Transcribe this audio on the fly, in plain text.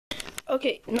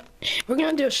Okay, no, we're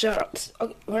gonna do shoutouts.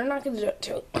 Okay, we're not gonna do it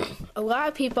to a lot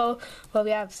of people. Well,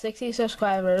 we have 60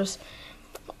 subscribers.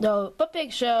 No, but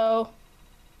big show.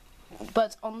 But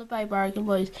it's only by Bargain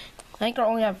Boys. I think I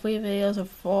only have 3 videos or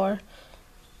 4.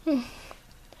 I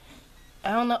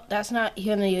don't know. That's not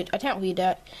here in the YouTube. I can't read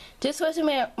that. This was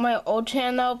my old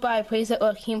channel, but I placed it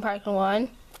with King Parker 1.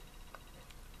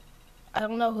 I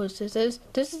don't know who this is.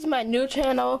 This is my new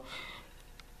channel.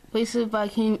 Placed by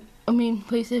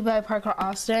Parker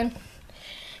Austin.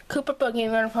 Cooper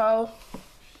Boogeyman Pro.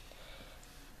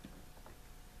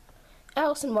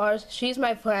 Allison Mars, she's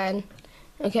my friend.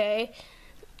 Okay?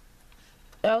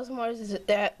 Allison Mars is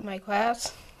at my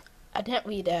class. I can't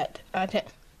read that. I can't.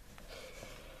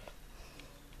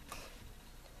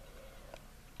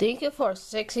 Thank you for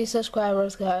 60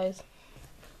 subscribers, guys.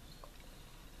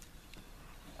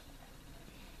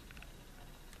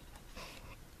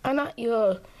 I want you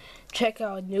to check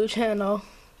out a new channel.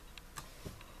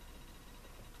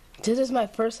 This is my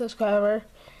first subscriber.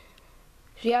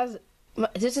 This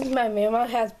is my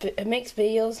mama. Makes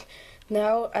videos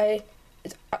now.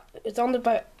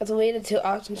 It's related to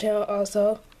Austin channel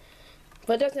also,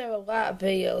 but it doesn't have a lot of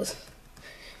videos.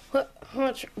 How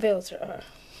much videos there are?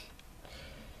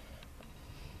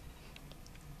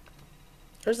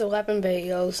 There's 11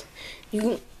 videos. You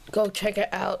can go check it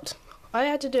out. All you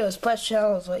have to do is press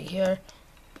channels right here.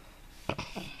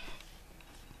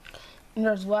 And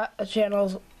there's a lot of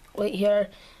channels right here.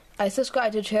 I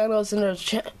subscribe to channels, and there's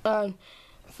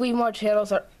 3 more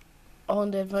channels are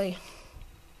owned by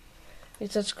you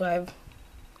subscribe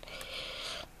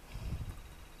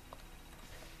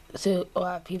to a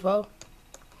lot of people.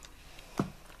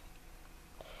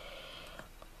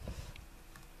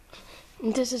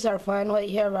 And this is our friend right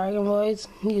here, Bargain Boys,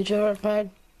 YouTuber friend.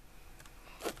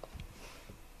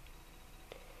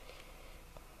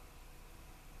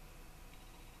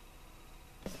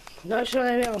 Not sure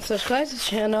anyone subscribe to the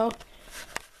channel,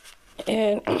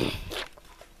 and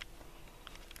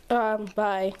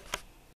bye.